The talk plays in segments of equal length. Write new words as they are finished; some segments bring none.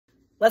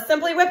Let's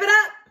simply whip it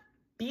up.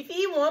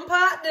 Beefy One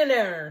Pot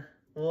Dinner.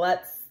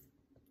 Let's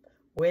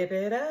whip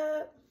it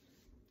up.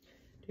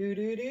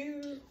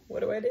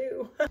 What do I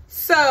do?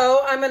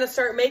 So I'm gonna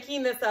start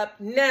making this up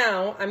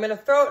now. I'm gonna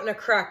throw it in a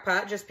crock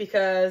pot just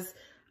because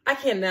I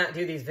cannot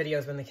do these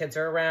videos when the kids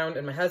are around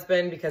and my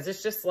husband, because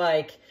it's just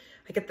like,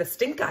 I get the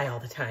stink eye all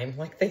the time.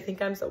 Like they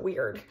think I'm so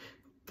weird.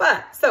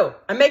 But, so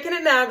I'm making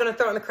it now. I'm gonna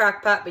throw it in the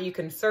crock pot, but you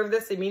can serve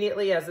this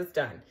immediately as it's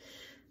done.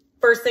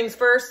 First things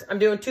first, I'm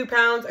doing 2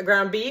 pounds of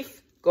ground beef.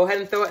 Go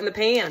ahead and throw it in the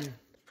pan.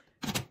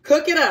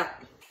 Cook it up.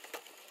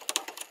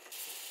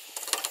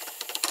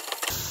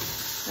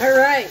 All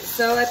right,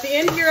 so at the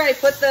end here, I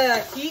put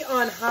the heat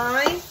on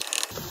high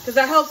because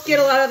that helps get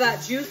a lot of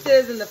that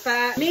juices and the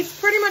fat. Meat's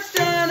pretty much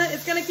done.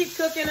 It's gonna keep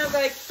cooking as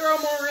I throw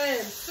more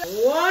in.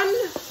 1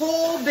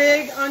 whole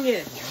big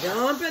onion,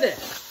 dump it in.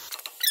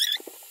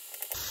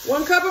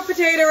 1 cup of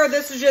potato, or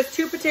this is just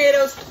 2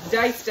 potatoes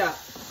diced up.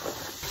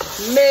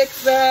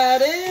 Mix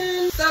that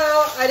in. So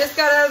I just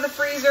got out of the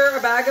freezer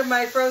a bag of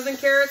my frozen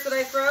carrots that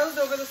I froze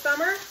over the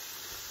summer.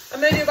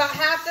 I'm gonna do about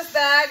half this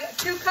bag.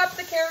 2 cups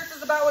of carrots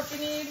is about what you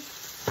need.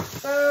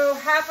 So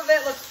half of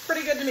it looks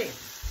pretty good to me.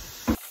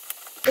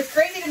 It's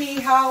crazy to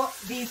me how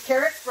these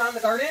carrots from the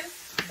garden,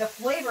 the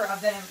flavor of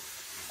them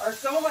are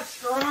so much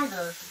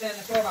stronger than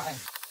the store-bought.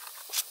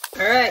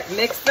 All right,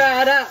 mix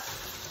that up.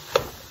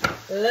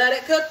 Let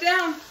it cook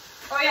down.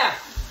 Oh yeah,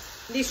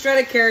 these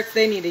shredded carrots,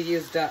 they need to be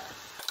used up.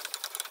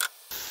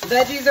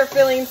 Veggies are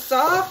feeling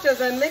soft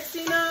as I'm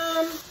mixing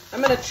them.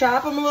 I'm gonna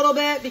chop them a little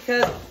bit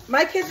because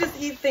my kids just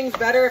eat things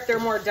better if they're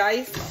more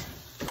diced.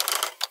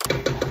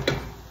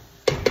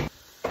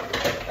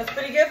 That's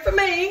pretty good for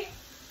me.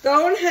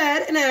 Go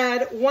ahead and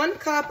add 1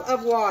 cup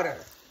of water.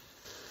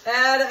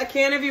 Add a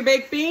can of your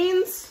baked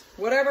beans,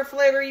 whatever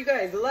flavor you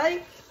guys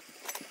like.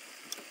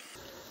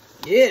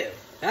 Ew,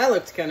 that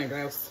looks kind of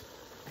gross.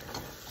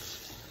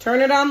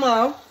 Turn it on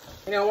low.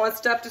 You don't want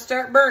stuff to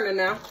start burning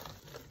now.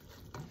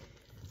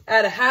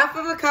 Add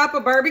 1/2 cup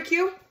of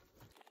barbecue.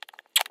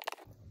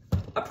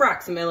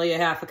 Approximately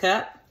 1/2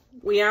 cup.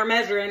 We aren't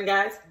measuring,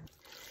 guys.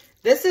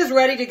 This is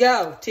ready to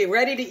go,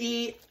 ready to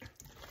eat.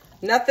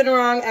 Nothing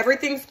wrong.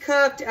 Everything's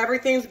cooked.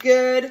 Everything's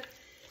good.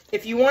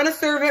 If you want to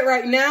serve it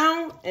right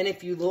now, and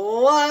if you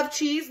love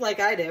cheese like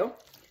I do,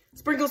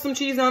 sprinkle some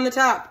cheese on the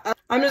top.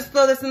 I'm just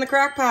throw this in the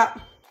crock pot.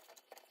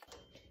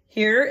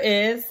 Here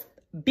is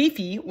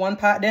Beefy One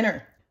Pot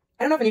Dinner.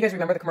 I don't know if any of you guys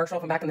remember the commercial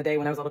from back in the day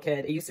when I was a little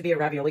kid. It used to be a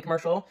ravioli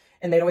commercial,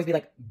 and they'd always be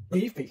like,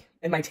 beefy.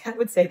 And my dad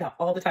would say that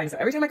all the time. So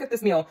every time I cook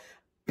this meal,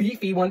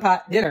 Beefy One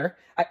Pot Dinner,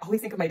 I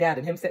always think of my dad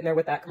and him sitting there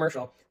with that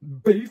commercial.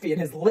 Beefy,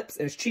 and his lips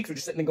and his cheeks were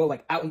just sitting and go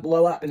like out and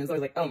blow up. And it's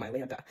always like, oh my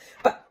Lanta.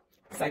 But,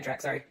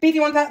 sidetrack, sorry. Beefy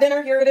One Pot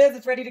Dinner, here it is.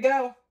 It's ready to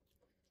go.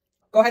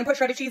 Go ahead and put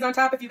shredded cheese on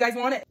top if you guys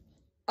want it.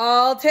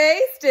 All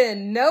taste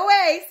and no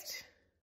waste.